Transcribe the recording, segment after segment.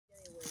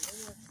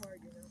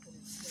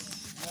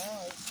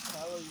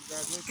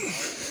Back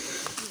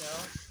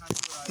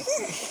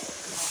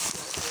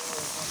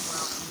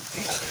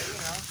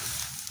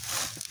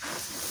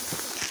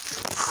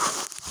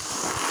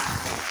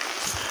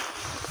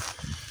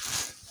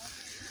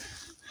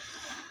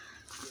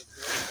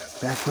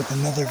with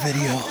another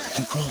video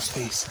in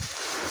crawlspace.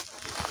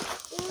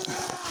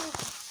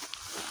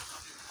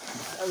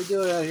 How we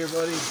doing out here,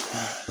 buddy?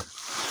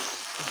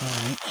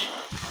 Alright.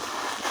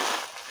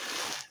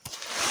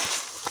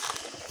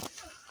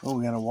 Oh,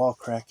 we got a wall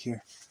crack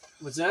here.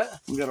 What's that?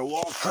 We got a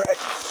wall crack.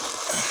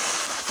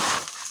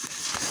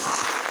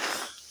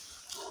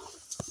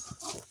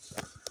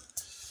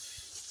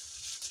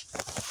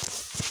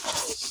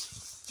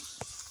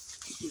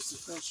 Keep the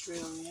fence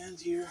straight on the end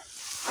here.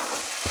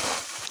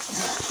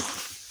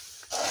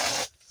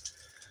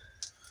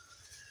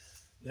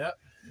 Yep,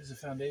 there's a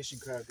foundation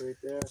crack right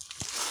there.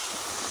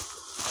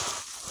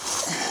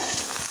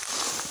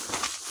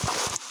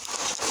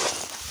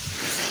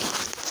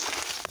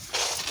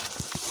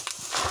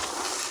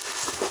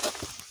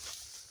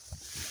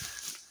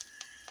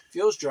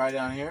 Feels dry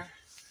down here.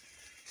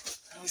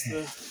 How's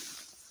the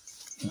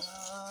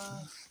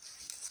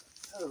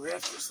how the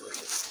rafters look?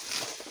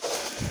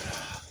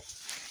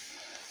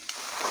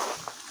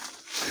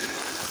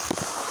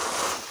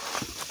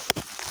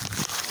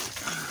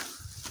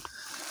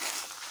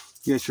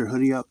 You got your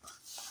hoodie up?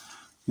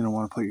 You don't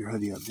want to put your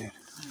hoodie up, dude.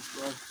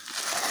 What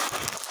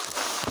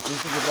do you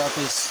think about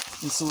this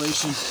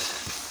insulation?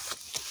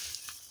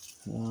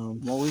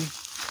 Molly?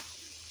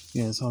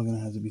 Yeah, it's all gonna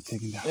have to be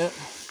taken down. Yep.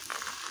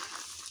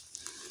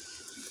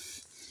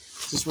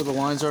 Is this where the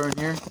lines are in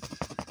here?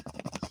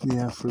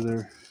 Yeah, for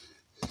their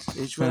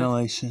HVAC?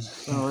 ventilation.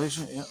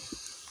 Ventilation, yep.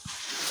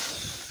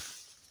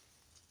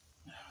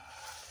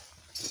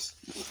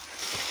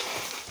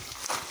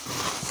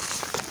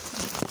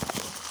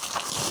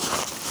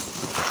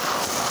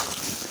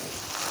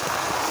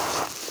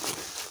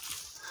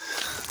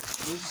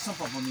 Is there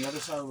something up on the other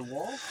side of the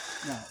wall?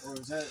 No, or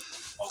is that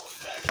all the way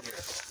back here?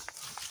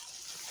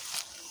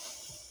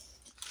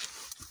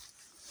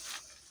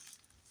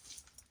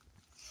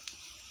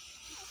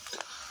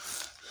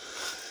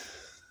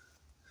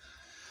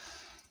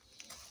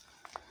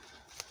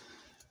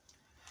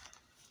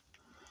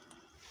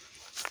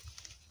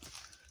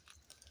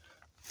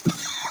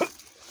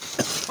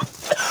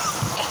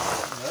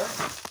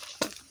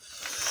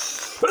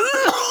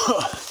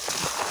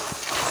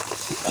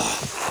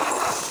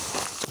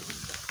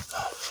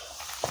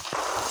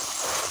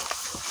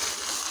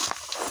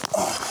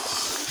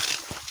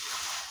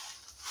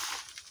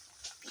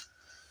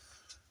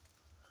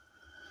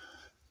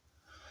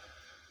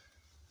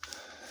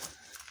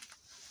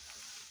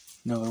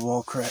 Another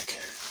wall crack.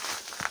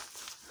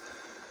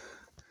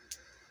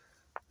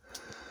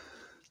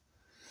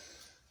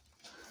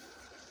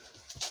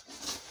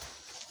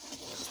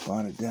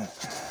 Spotted that.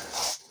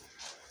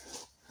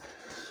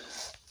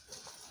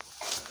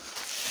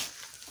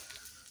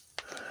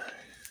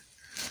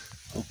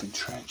 Open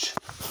trench.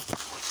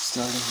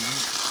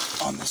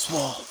 Starting on this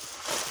wall.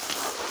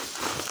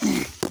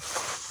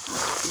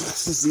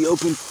 This is the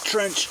open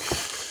trench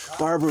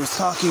Barbara was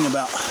talking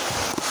about.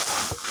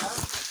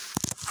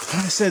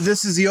 I said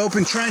this is the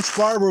open trench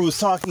Barbara was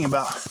talking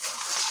about.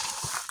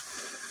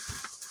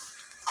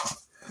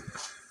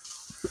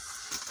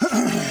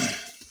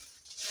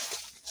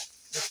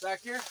 What's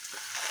back here?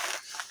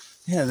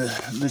 Yeah,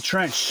 the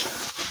trench.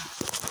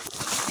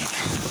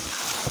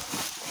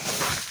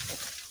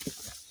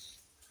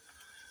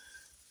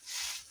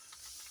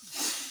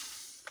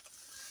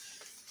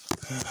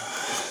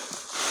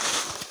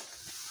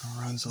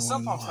 Runs The along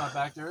sump the pump's wall. not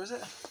back there, is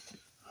it?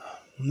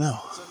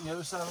 No. Is it on the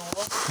other side of the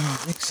wall? I don't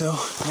think so.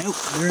 Nope,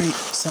 there ain't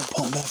sump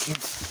pump back here.